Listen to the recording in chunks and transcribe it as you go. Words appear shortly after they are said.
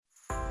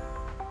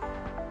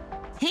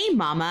Hey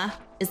mama,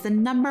 is the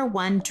number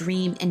one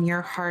dream in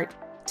your heart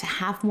to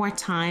have more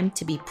time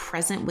to be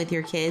present with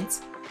your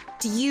kids?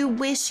 Do you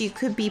wish you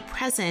could be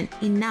present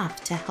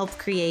enough to help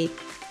create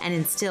and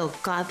instill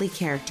godly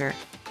character,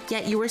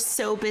 yet you are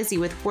so busy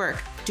with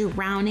work,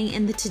 drowning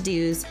in the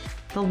to-dos,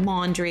 the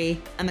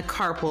laundry, and the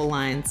carpool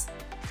lines?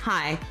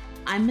 Hi,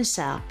 I'm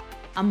Michelle,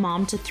 a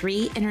mom to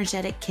 3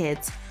 energetic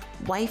kids,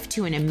 wife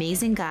to an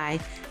amazing guy,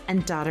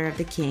 and daughter of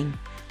the king.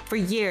 For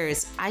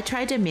years, I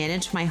tried to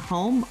manage my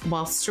home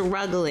while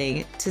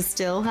struggling to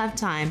still have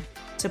time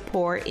to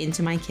pour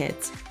into my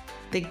kids.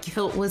 The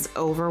guilt was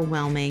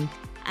overwhelming,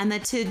 and the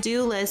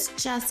to-do list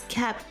just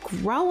kept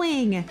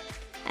growing.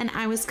 And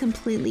I was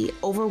completely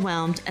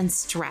overwhelmed and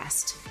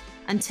stressed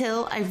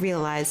until I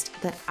realized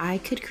that I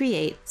could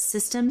create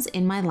systems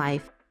in my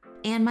life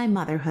and my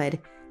motherhood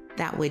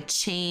that would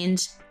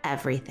change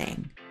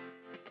everything.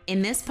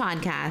 In this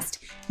podcast,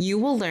 you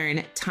will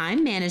learn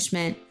time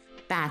management,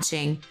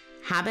 batching,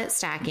 habit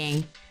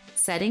stacking,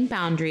 setting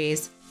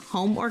boundaries,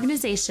 home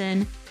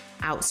organization,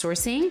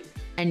 outsourcing,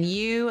 and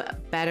you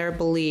better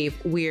believe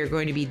we are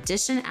going to be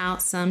dishing out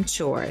some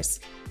chores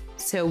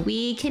so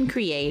we can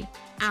create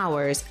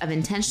hours of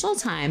intentional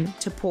time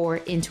to pour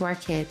into our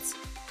kids,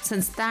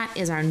 since that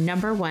is our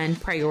number one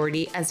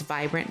priority as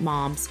vibrant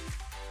moms.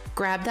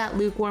 Grab that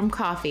lukewarm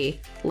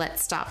coffee.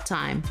 Let's stop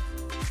time.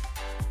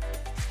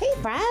 Hey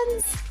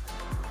friends,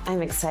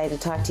 I'm excited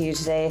to talk to you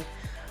today.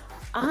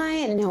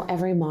 I know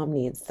every mom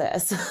needs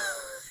this.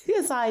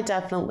 Yes, I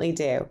definitely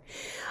do.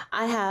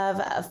 I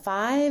have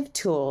 5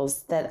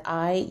 tools that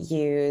I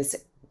use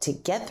to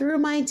get through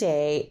my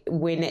day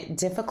when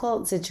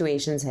difficult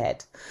situations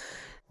hit.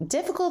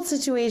 Difficult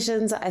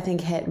situations, I think,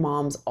 hit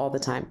moms all the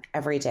time,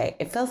 every day.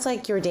 It feels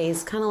like your day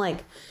is kind of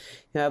like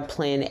you have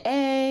plan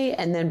A,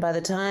 and then by the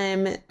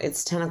time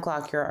it's 10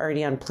 o'clock, you're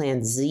already on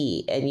plan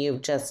Z, and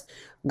you've just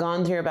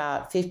gone through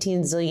about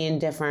 15 zillion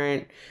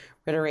different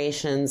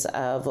iterations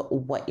of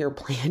what your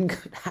plan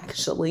could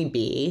actually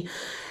be,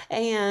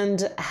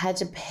 and had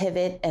to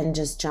pivot and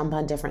just jump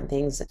on different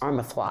things on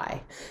the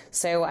fly.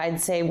 So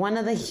I'd say one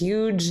of the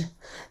huge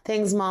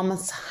things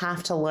moms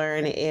have to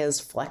learn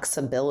is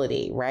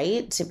flexibility,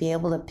 right? To be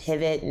able to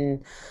pivot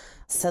and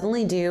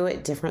suddenly do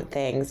different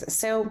things.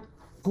 So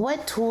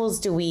what tools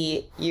do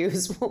we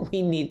use when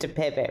we need to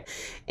pivot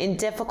in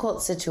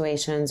difficult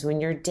situations when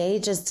your day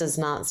just does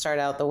not start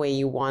out the way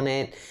you want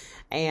it,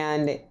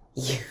 and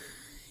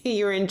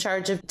you're in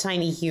charge of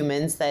tiny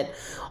humans that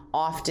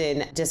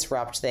often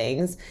disrupt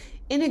things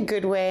in a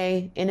good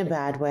way, in a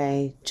bad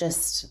way,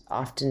 just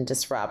often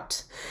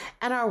disrupt.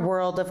 And our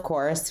world, of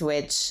course,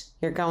 which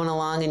you're going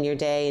along in your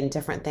day and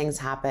different things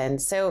happen.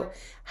 So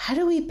how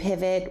do we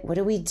pivot? What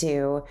do we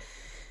do?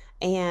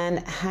 And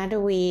how do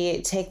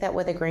we take that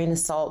with a grain of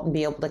salt and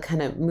be able to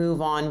kind of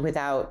move on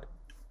without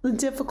the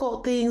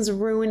difficult things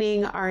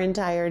ruining our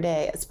entire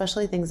day,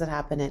 especially things that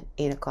happen at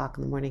 8 o'clock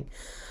in the morning?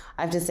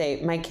 I have to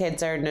say, my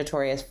kids are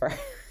notorious for,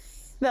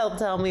 they'll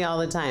tell me all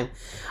the time.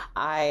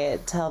 I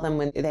tell them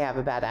when they have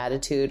a bad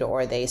attitude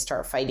or they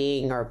start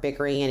fighting or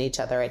bickering at each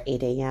other at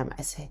 8 a.m.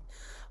 I say,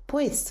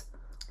 boys,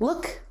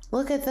 look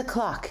at the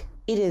clock.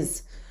 It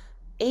is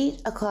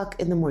 8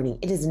 o'clock in the morning.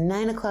 It is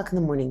 9 o'clock in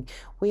the morning.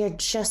 We are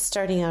just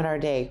starting out our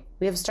day.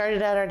 We have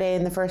started out our day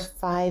in the first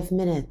 5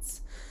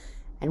 minutes,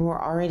 and we're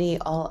already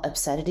all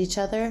upset at each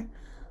other.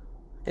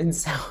 And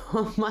so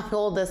my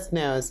oldest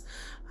knows,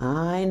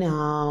 I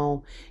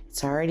know,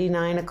 it's already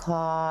 9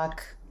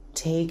 o'clock.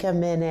 Take a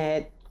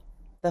minute.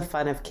 The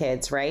fun of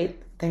kids, right?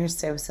 They're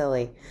so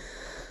silly.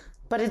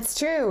 But it's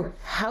true.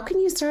 How can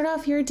you start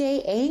off your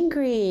day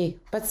angry?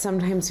 But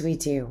sometimes we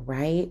do,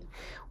 right?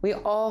 We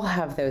all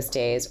have those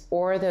days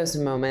or those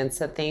moments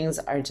that things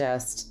are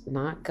just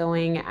not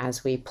going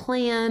as we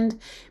planned.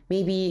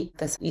 Maybe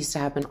this used to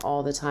happen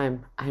all the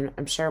time.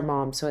 I'm sure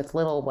moms with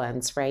little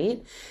ones,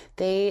 right?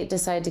 They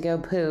decide to go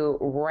poo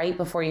right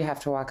before you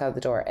have to walk out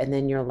the door. And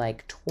then you're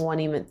like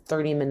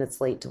 30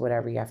 minutes late to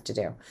whatever you have to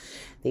do.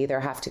 They either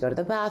have to go to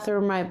the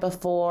bathroom right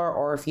before,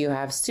 or if you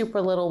have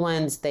super little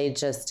ones, they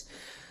just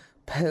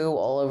poo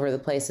all over the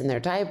place in their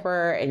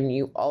diaper. And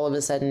you all of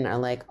a sudden are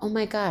like, oh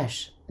my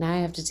gosh, now I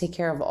have to take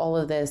care of all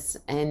of this,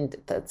 and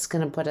that's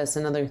going to put us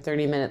another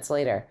 30 minutes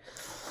later.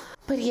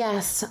 But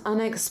yes,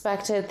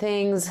 unexpected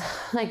things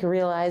like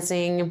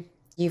realizing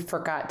you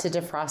forgot to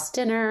defrost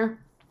dinner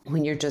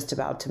when you're just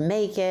about to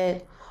make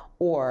it,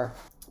 or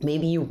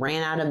maybe you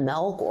ran out of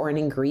milk or an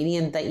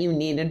ingredient that you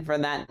needed for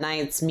that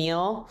night's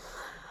meal.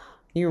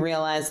 You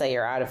realize that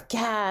you're out of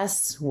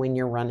gas when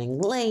you're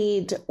running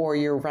late, or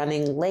you're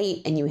running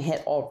late and you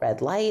hit all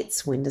red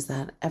lights. When does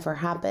that ever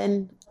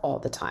happen? All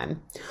the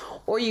time.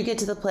 Or you get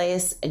to the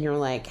place and you're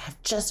like,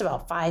 have just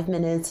about 5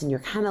 minutes and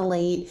you're kind of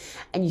late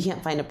and you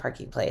can't find a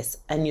parking place,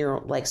 and you're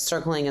like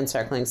circling.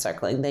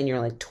 Then you're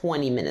like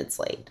 20 minutes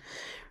late,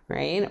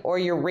 right? Or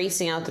you're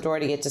racing out the door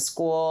to get to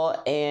school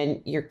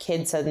and your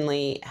kid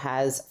suddenly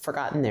has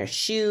forgotten their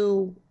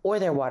shoe or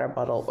their water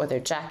bottle or their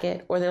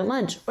jacket or their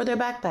lunch or their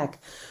backpack.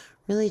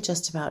 Really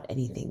just about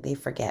anything they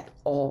forget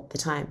all the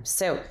time.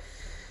 So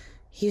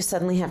you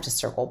suddenly have to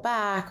circle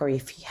back, or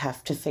if you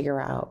have to figure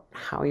out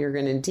how you're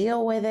going to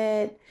deal with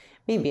it.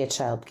 Maybe a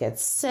child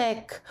gets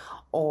sick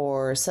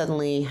or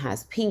suddenly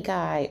has pink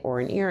eye or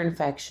an ear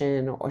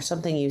infection or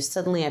something you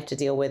suddenly have to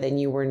deal with and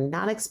you were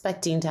not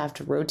expecting to have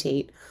to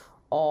rotate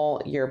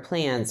all your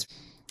plans.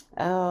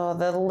 Oh,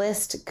 the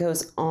list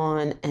goes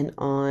on and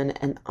on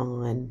and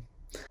on.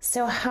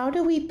 So how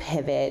do we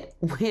pivot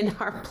when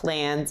our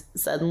plans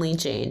suddenly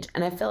change?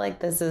 And I feel like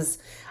this is,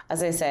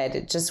 as I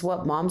said, just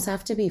what moms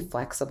have to be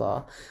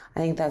flexible. I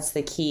think that's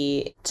the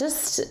key.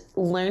 Just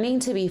learning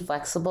to be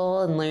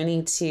flexible and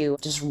learning to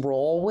just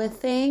roll with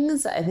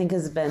things, I think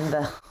has been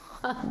the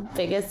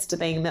biggest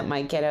thing that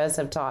my kiddos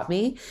have taught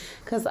me,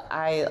 because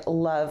I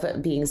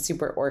love being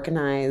super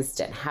organized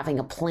and having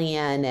a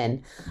plan.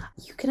 And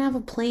you can have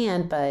a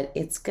plan, but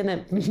it's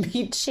going to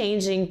be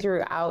changing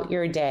throughout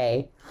your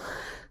day.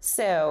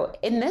 So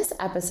in this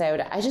episode,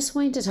 I just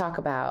wanted to talk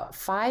about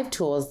 5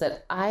 tools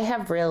that I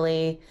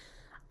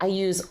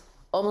use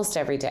almost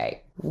every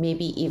day,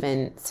 maybe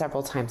even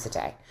several times a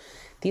day.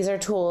 These are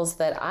tools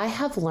that I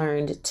have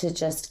learned to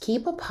just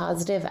keep a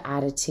positive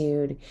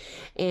attitude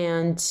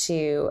and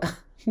to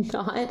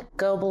not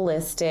go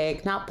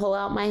ballistic, not pull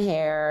out my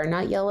hair,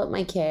 not yell at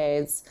my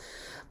kids,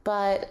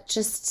 but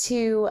just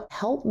to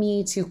help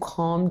me to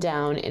calm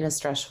down in a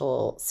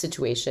stressful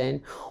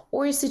situation,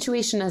 or a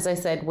situation, as I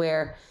said,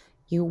 where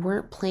you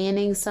weren't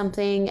planning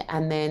something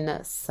and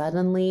then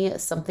suddenly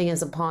something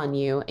is upon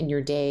you and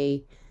your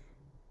day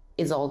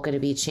is all going to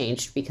be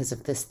changed because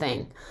of this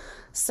thing.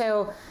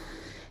 So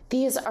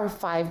these are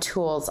 5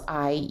 tools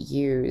I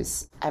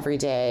use every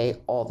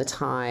day, all the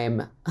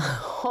time,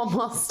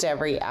 almost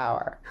every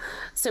hour.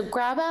 So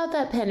grab out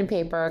that pen and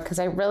paper, because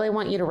I really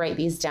want you to write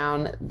these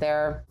down.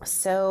 They're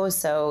so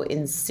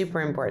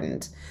super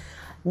important.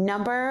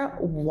 Number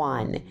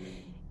 1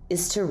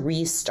 is to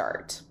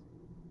restart.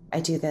 I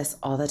do this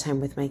all the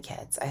time with my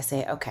kids. I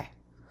say, okay,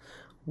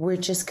 we're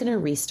just going to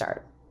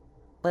restart.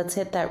 Let's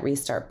hit that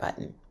restart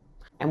button.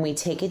 And we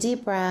take a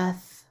deep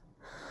breath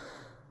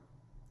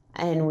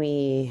and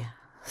we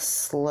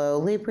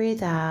slowly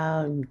breathe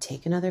out and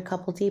take another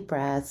couple deep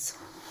breaths.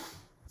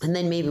 And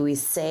then maybe we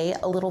say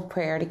a little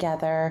prayer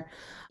together.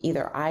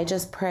 Either I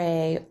just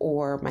pray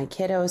or my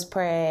kiddos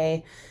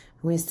pray.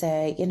 We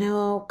say,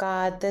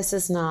 God, this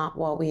is not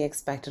what we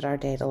expected our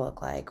day to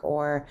look like.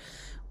 Or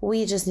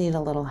we just need a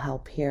little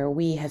help here.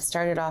 We have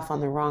started off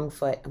on the wrong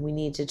foot and we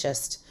need to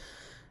just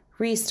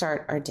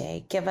restart our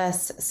day. Give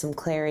us some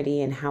clarity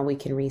in how we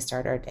can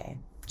restart our day.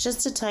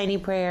 Just a tiny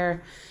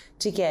prayer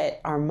to get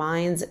our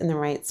minds in the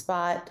right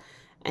spot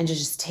and to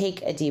just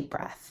take a deep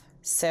breath.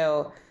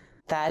 So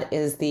that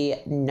is the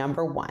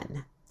number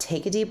 1.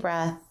 Take a deep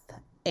breath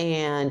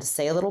and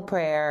say a little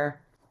prayer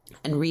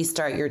and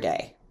restart your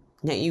day.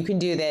 Now you can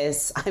do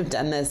this. I've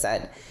done this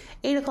at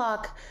 8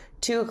 o'clock,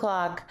 2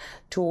 o'clock,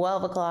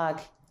 12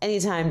 o'clock,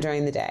 anytime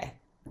during the day.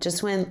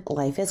 Just when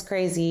life is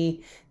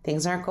crazy,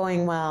 things aren't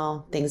going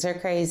well, things are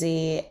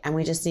crazy, and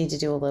we just need to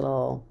do a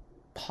little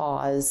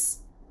pause,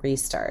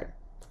 restart.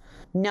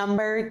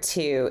 Number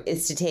 2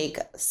 is to take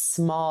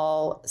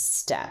small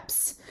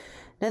steps.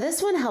 Now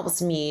this one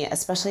helps me,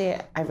 especially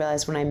I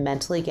realize when I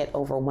mentally get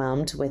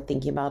overwhelmed with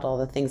thinking about all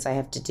the things I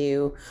have to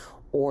do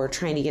or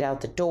trying to get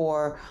out the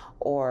door,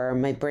 or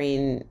my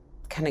brain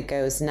kind of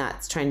goes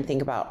nuts trying to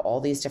think about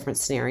all these different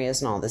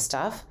scenarios and all this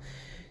stuff.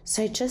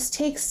 So I just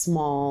take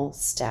small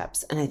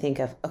steps and I think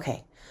of,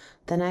 okay,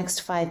 the next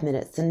 5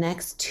 minutes, the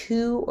next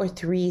 2 or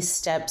 3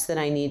 steps that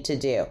I need to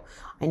do.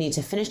 I need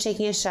to finish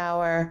taking a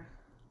shower.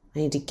 I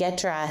need to get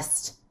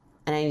dressed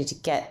and I need to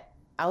get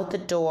out the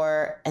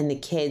door and the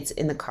kids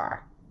in the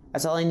car.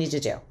 That's all I need to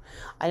do.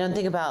 I don't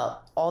think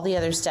about all the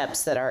other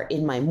steps that are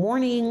in my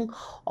morning,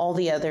 all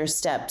the other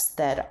steps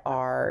that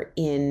are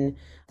in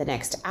the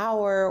next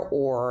hour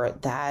or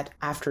that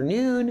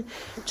afternoon,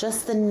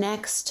 just the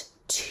next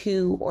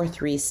 2 or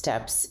 3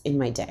 steps in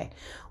my day.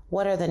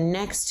 What are the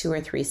next 2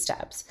 or 3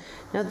 steps?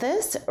 Now,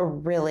 this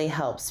really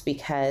helps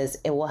because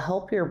it will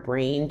help your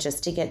brain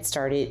just to get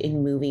started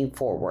in moving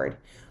forward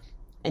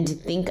and to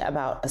think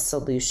about a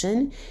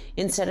solution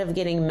instead of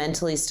getting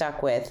mentally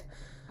stuck with,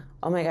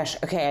 oh my gosh,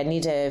 okay, I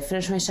need to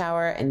finish my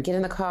shower and get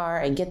in the car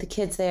and get the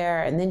kids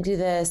there and then do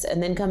this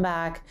and then come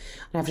back.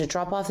 And I have to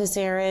drop off this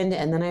errand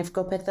and then I have to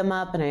go pick them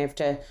up and I have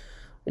to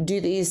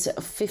do these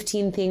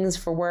 15 things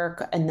for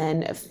work and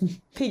then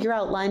figure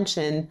out lunch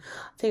and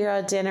figure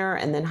out dinner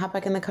and then hop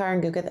back in the car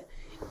and go get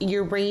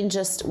your brain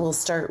just will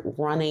start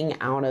running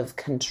out of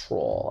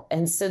control.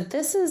 And so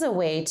this is a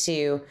way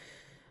to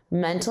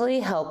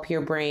mentally help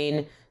your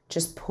brain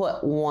just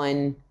put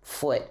one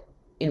foot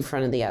in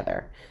front of the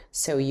other.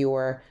 So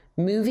you're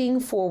moving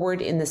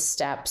forward in the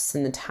steps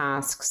and the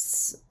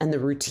tasks and the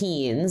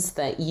routines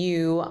that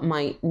you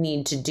might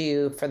need to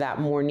do for that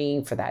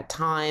morning, for that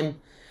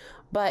time.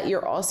 But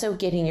you're also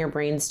getting your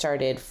brain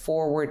started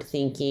forward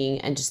thinking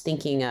and just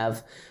thinking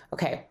of,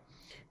 okay,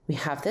 we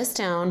have this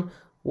down.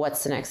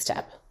 What's the next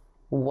step?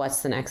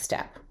 What's the next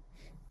step?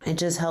 It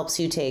just helps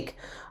you take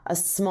a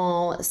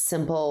small,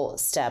 simple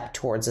step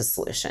towards a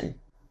solution.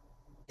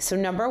 So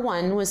number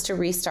 1 was to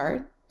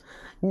restart.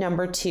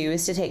 Number 2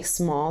 is to take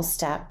small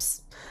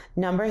steps.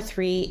 Number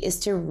 3 is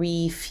to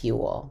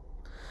refuel.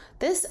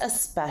 This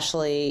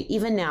especially,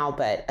 even now,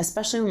 but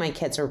especially when my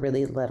kids are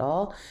really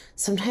little,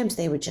 sometimes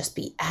they would just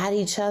be at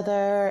each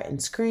other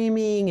and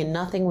screaming and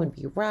nothing would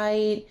be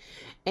right.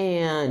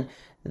 And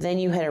then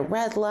you hit a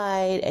red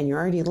light and you're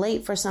already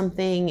late for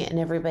something and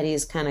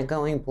everybody's kind of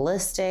going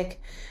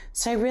ballistic.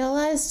 So I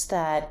realized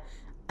that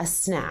a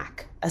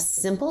snack, a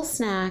simple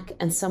snack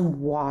and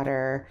some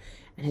water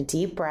and a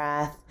deep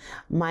breath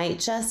might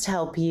just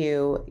help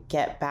you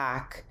get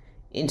back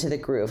into the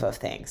groove of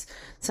things.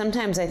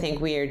 Sometimes I think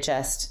we are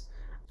just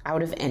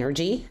out of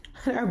energy.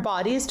 Our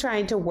body is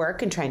trying to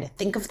work and trying to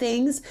think of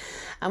things,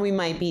 and we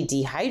might be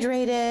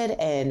dehydrated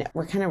and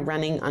we're kind of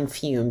running on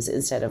fumes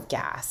instead of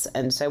gas.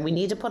 And so we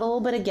need to put a little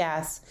bit of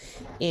gas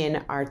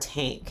in our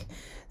tank.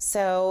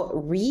 So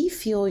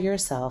refuel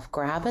yourself,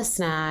 grab a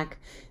snack.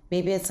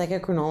 Maybe it's like a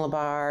granola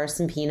bar,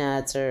 some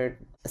peanuts or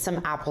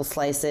some apple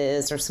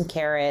slices or some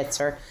carrots,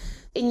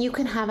 and you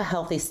can have a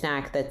healthy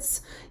snack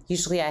that's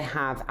usually I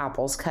have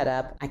apples cut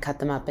up. I cut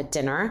them up at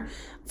dinner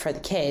for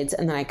the kids,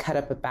 and then I cut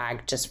up a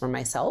bag just for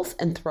myself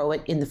and throw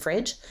it in the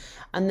fridge.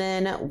 And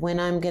then when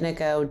I'm going to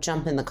go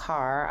jump in the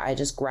car, I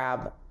just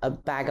grab a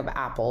bag of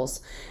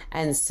apples.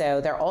 And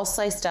so they're all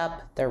sliced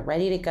up. They're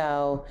ready to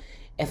go.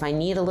 If I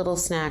need a little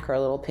snack or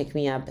a little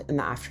pick-me-up in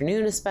the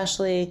afternoon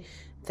especially,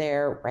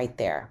 they're right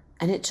there.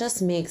 And it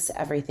just makes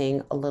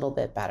everything a little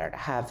bit better to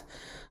have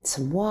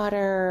some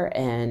water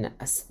and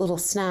a little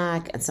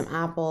snack and some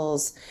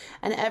apples.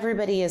 And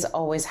everybody is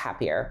always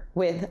happier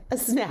with a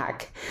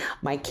snack.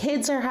 My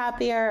kids are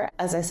happier.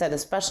 As I said,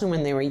 especially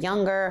when they were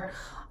younger,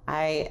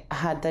 I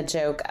had the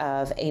joke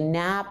of a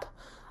nap,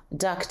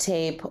 duct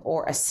tape,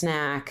 or a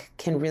snack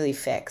can really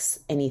fix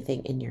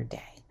anything in your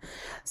day.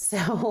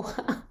 So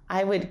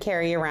I would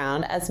carry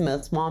around, as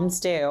most moms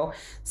do,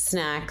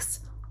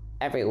 snacks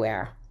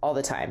everywhere all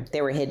the time.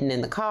 They were hidden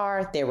in the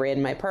car, they were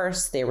in my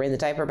purse, they were in the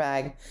diaper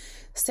bag.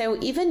 So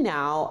even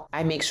now,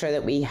 I make sure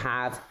that we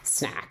have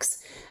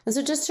snacks. And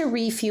so just to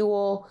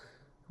refuel,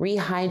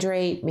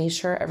 rehydrate, make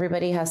sure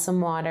everybody has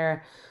some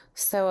water.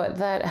 So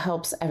that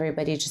helps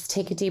everybody just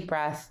take a deep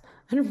breath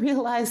and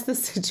realize the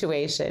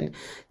situation.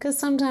 Because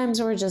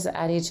sometimes we're just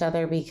at each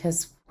other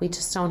because we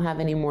just don't have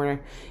any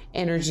more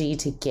energy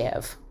to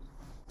give.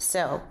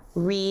 So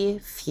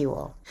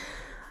refuel.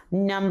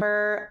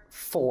 Number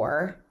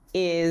 4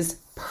 is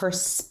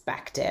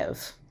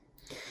perspective.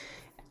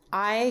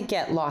 I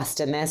get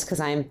lost in this because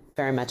I'm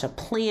very much a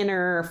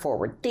planner,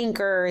 forward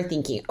thinker,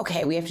 thinking,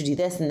 okay, we have to do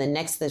this and then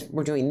next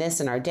we're doing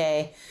this in our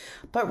day.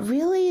 But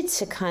really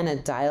to kind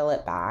of dial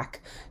it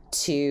back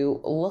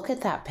to look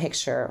at that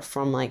picture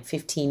from like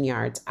 15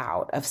 yards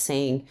out of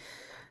saying,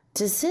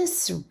 does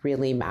this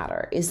really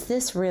matter? Is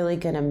this really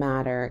going to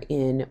matter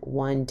in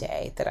one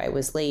day that I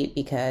was late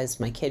because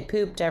my kid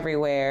pooped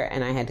everywhere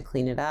and I had to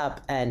clean it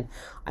up and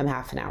I'm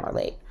half an hour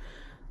late?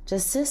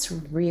 Does this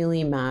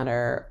really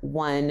matter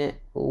 1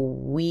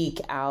 week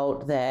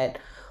out that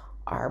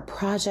our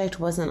project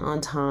wasn't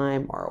on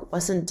time or it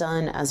wasn't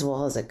done as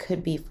well as it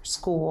could be for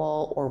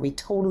school, or we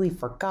totally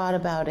forgot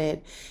about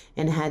it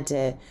and had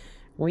to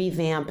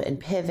revamp and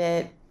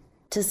pivot?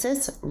 Does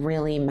this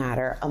really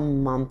matter a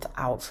month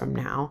out from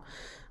now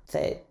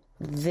that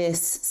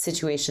this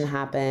situation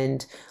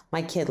happened?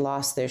 My kid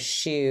lost their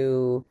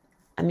shoe.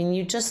 I mean,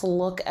 you just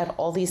look at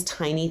all these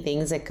tiny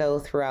things that go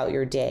throughout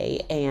your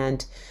day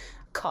and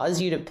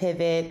cause you to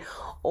pivot,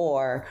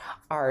 or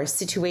are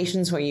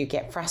situations where you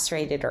get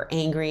frustrated or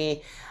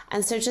angry.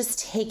 And so just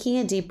taking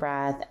a deep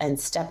breath and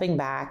stepping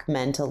back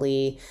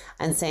mentally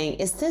and saying,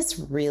 is this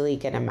really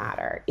going to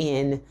matter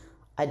in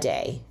a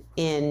day,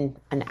 in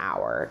an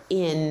hour,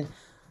 in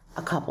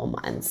a couple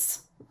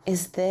months?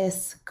 Is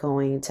this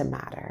going to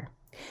matter?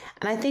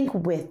 And I think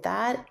with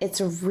that,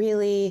 it's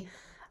really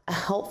a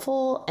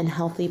helpful and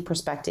healthy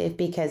perspective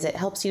because it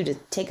helps you to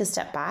take a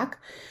step back.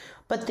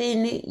 But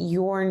then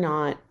you're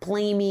not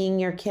blaming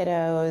your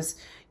kiddos.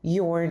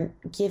 You're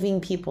giving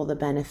people the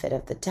benefit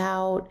of the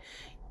doubt.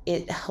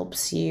 It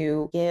helps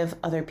you give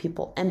other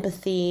people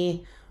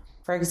empathy.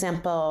 For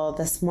example,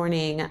 this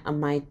morning,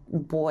 my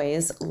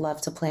boys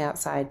love to play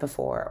outside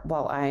before.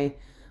 Well, I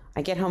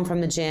get home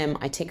from the gym,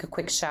 I take a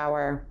quick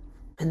shower,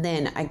 and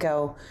then I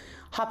go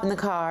hop in the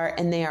car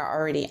and they are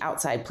already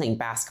outside playing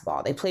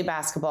basketball. They play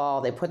basketball,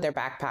 they put their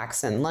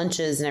backpacks and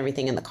lunches and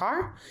everything in the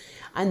car,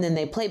 and then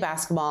they play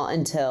basketball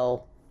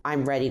until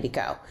I'm ready to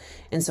go.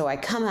 And so I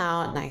come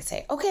out and I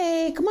say,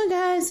 okay, come on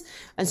guys.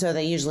 And so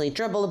they usually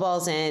dribble the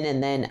balls in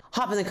and then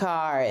hop in the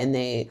car, and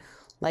they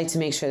like to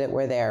make sure that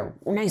we're there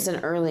nice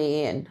and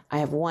early. And I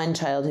have one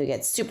child who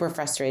gets super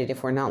frustrated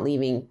if we're not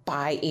leaving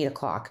by 8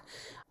 o'clock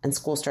and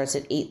school starts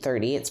at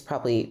 8:30. It's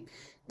probably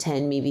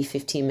 10, maybe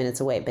 15 minutes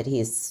away, but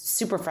he's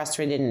super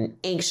frustrated and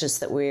anxious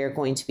that we're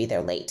going to be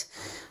there late.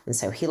 And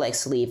so he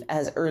likes to leave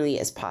as early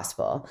as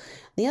possible.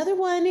 The other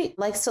one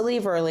likes to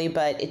leave early,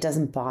 but it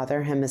doesn't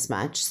bother him as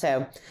much.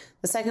 So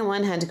the second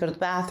one had to go to the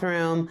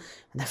bathroom,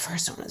 and the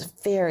first one was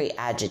very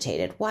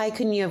agitated. Why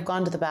couldn't you have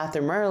gone to the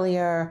bathroom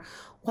earlier?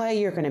 why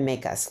you're going to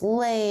make us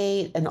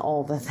late and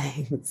all the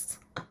things.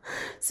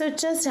 So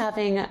just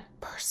having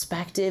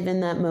perspective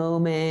in that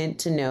moment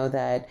to know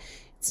that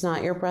it's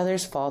not your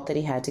brother's fault that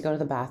he had to go to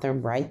the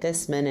bathroom right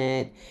this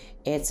minute.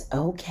 It's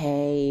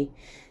okay.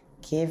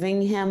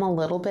 Giving him a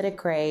little bit of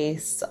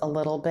grace, a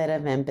little bit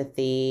of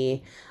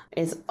empathy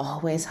is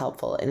always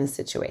helpful in a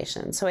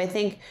situation. So I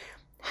think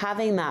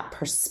having that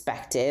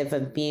perspective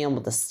of being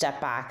able to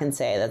step back and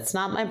say, that's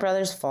not my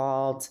brother's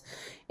fault.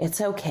 It's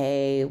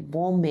okay.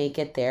 We'll make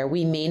it there.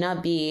 We may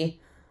not be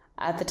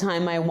at the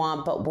time I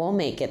want, but we'll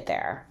make it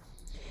there.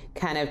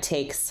 Kind of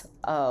takes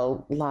a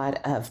lot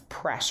of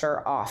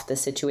pressure off the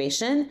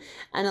situation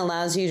and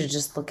allows you to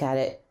just look at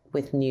it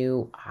with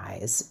new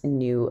eyes,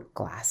 new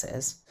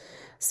glasses.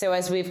 So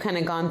as we've kind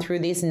of gone through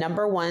these,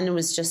 number one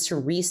was just to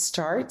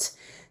restart,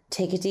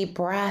 take a deep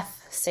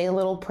breath, say a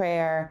little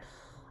prayer,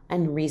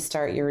 and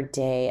restart your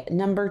day.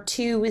 Number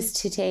two is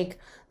to take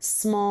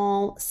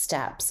small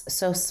steps.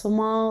 So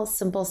small,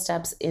 simple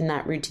steps in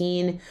that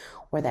routine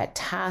or that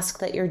task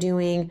that you're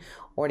doing,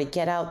 or to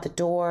get out the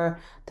door,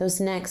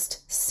 those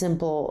next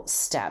simple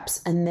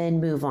steps, and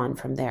then move on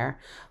from there.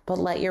 But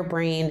let your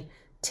brain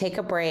take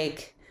a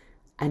break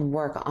and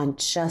work on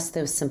just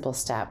those simple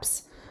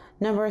steps.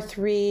 Number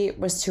three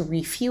was to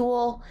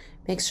refuel.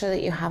 Make sure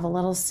that you have a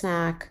little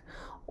snack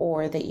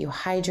or that you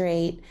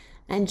hydrate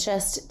and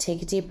just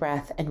take a deep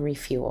breath and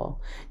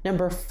refuel.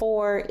 Number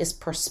four is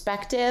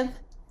perspective.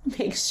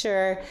 Make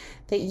sure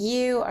that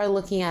you are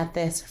looking at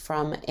this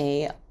from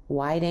a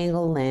wide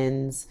angle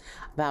lens,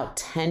 about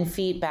 10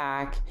 feet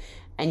back,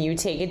 and you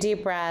take a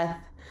deep breath,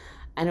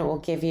 and it will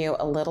give you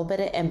a little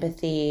bit of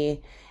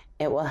empathy.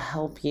 It will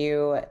help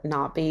you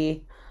not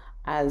be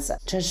as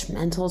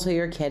judgmental to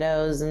your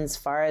kiddos and as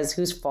far as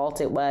whose fault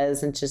it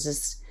was and to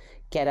just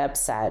get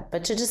upset,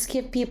 but to just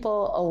give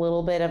people a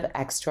little bit of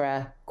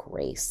extra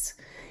grace.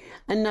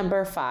 And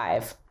number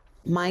five,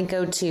 my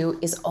go-to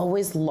is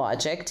always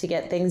logic to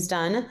get things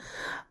done.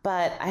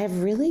 But I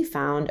have really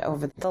found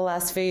over the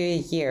last few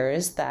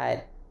years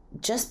that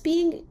just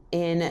being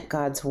in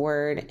God's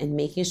word and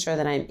making sure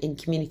that I'm in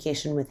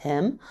communication with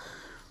him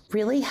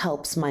really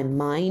helps my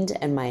mind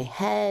and my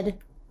head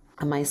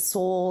and my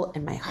soul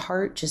and my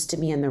heart just to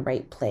be in the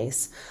right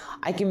place.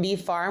 I can be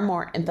far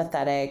more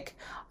empathetic,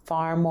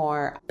 far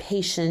more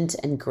patient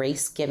and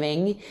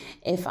grace-giving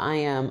if I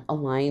am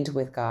aligned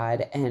with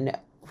God and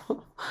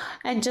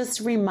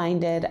just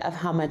reminded of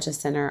how much a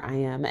sinner I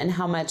am and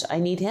how much I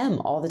need him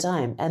all the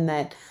time, and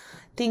that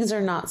things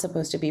are not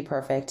supposed to be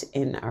perfect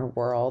in our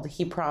world.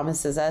 He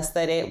promises us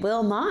that it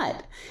will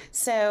not.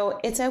 So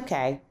it's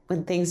okay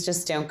when things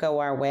just don't go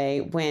our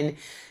way, when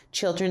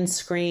children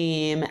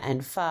scream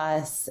and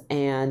fuss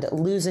and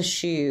lose a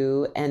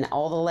shoe and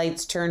all the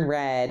lights turn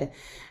red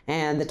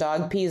and the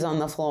dog pees on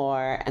the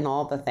floor and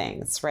all the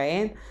things,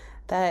 right?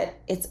 That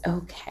it's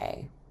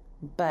okay.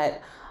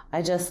 But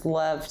I just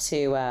love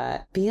to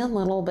be a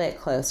little bit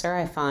closer.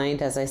 I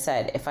find, as I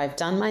said, if I've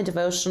done my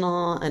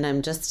devotional and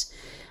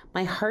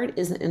my heart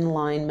is in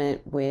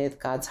alignment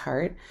with God's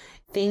heart,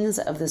 things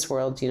of this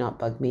world do not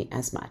bug me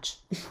as much.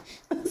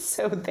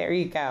 So there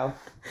you go.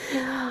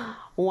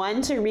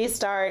 1, to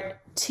restart.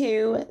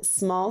 2,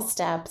 small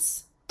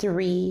steps.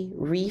 3,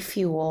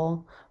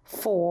 refuel.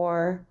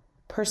 4,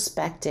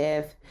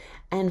 perspective.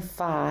 And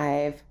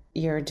 5,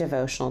 your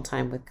devotional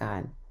time with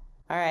God.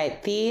 All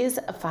right, these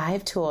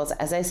 5 tools,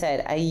 as I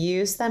said, I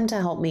use them to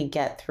help me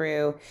get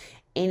through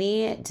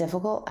any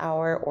difficult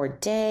hour or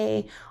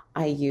day.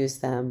 I use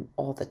them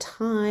all the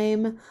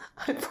time.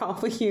 I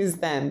probably use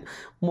them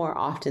more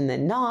often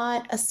than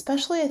not,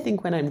 especially I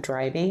think when I'm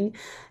driving,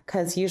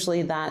 because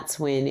usually that's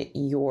when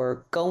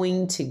you're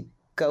going to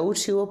go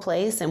to a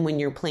place and when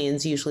your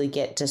plans usually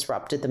get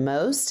disrupted the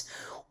most,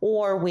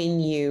 or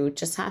when you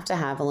just have to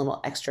have a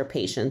little extra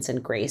patience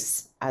and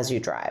grace as you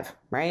drive,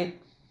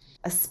 right?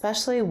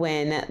 Especially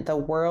when the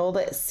world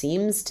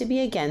seems to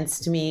be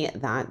against me,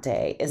 that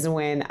day is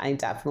when I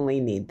definitely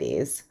need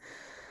these.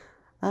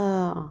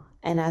 Oh,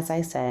 and as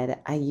I said,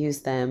 I use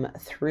them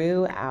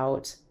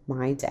throughout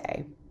my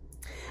day.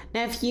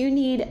 Now, if you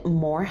need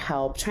more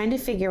help trying to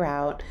figure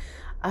out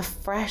a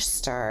fresh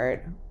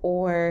start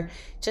or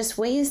just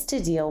ways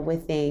to deal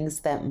with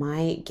things that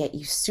might get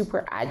you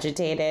super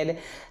agitated,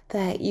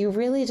 that you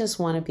really just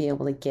want to be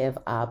able to give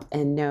up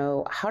and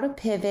know how to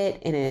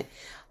pivot in a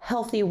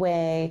healthy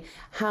way,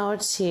 how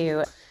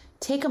to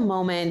take a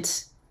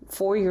moment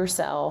for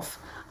yourself,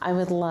 I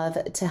would love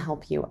to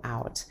help you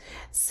out.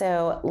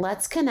 So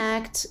let's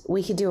connect.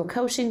 We could do a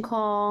coaching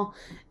call,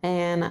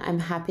 and I'm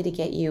happy to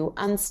get you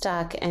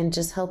unstuck and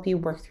just help you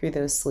work through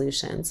those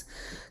solutions.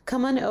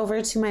 Come on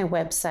over to my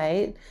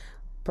website,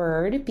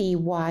 Byrd,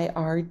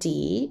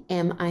 BYRD,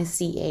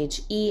 MICHELLE.com.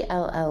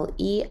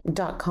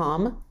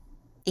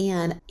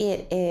 And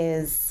it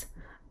is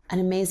an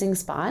amazing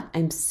spot.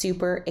 I'm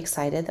super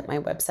excited that my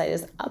website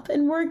is up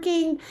and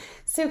working.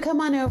 So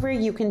come on over.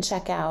 You can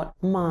check out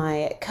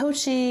my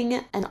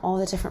coaching and all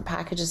the different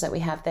packages that we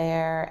have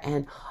there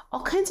and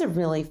all kinds of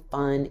really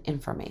fun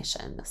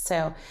information.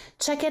 So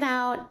check it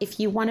out. If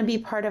you want to be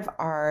part of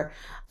our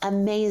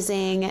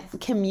amazing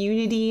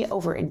community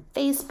over in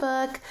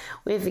Facebook,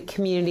 we have a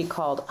community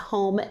called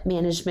Home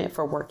Management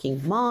for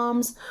Working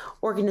Moms,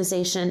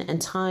 Organization and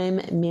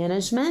Time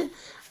Management.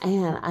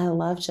 And I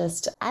love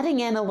just adding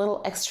in a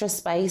little extra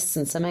spice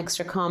and some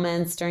extra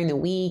comments during the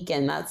week.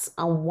 And that's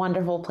a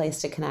wonderful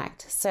place to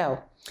connect.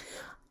 So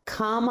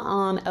come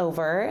on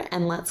over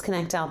and let's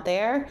connect out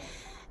there.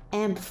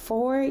 And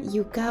before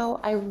you go,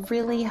 I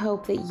really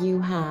hope that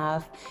you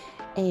have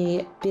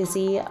a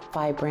busy,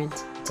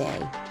 vibrant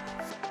day.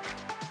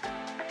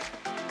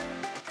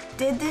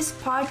 Did this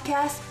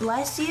podcast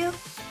bless you?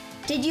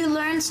 Did you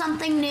learn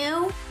something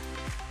new?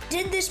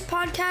 Did this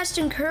podcast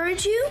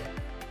encourage you?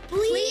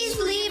 Please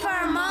leave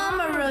our mom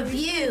a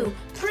review.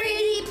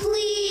 Pretty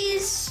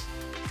please.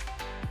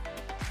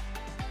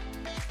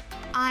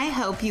 I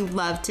hope you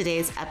loved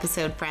today's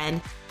episode,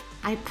 friend.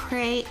 I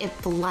pray it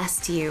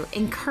blessed you,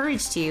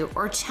 encouraged you,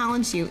 or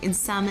challenged you in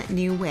some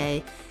new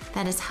way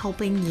that is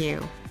helping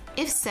you.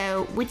 If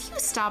so, would you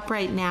stop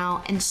right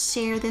now and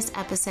share this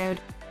episode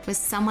with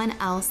someone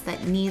else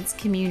that needs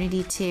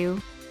community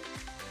too?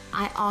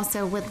 I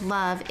also would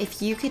love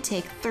if you could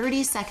take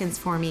 30 seconds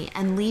for me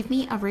and leave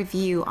me a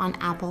review on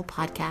Apple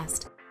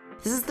Podcast.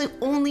 This is the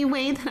only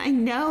way that I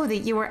know that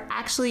you are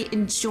actually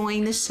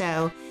enjoying the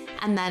show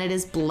and that it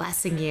is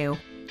blessing you.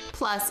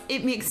 Plus,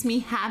 it makes me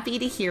happy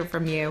to hear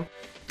from you.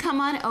 Come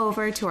on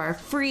over to our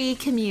free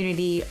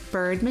community,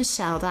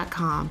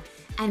 birdmichelle.com,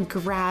 and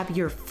grab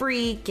your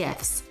free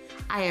gifts.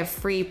 I have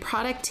free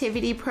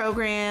productivity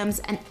programs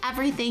and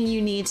everything you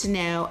need to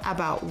know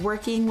about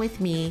working with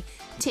me,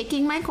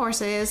 taking my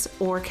courses,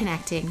 or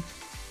connecting.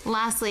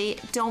 Lastly,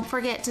 don't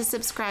forget to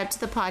subscribe to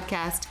the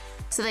podcast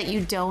so that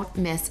you don't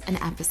miss an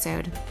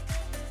episode.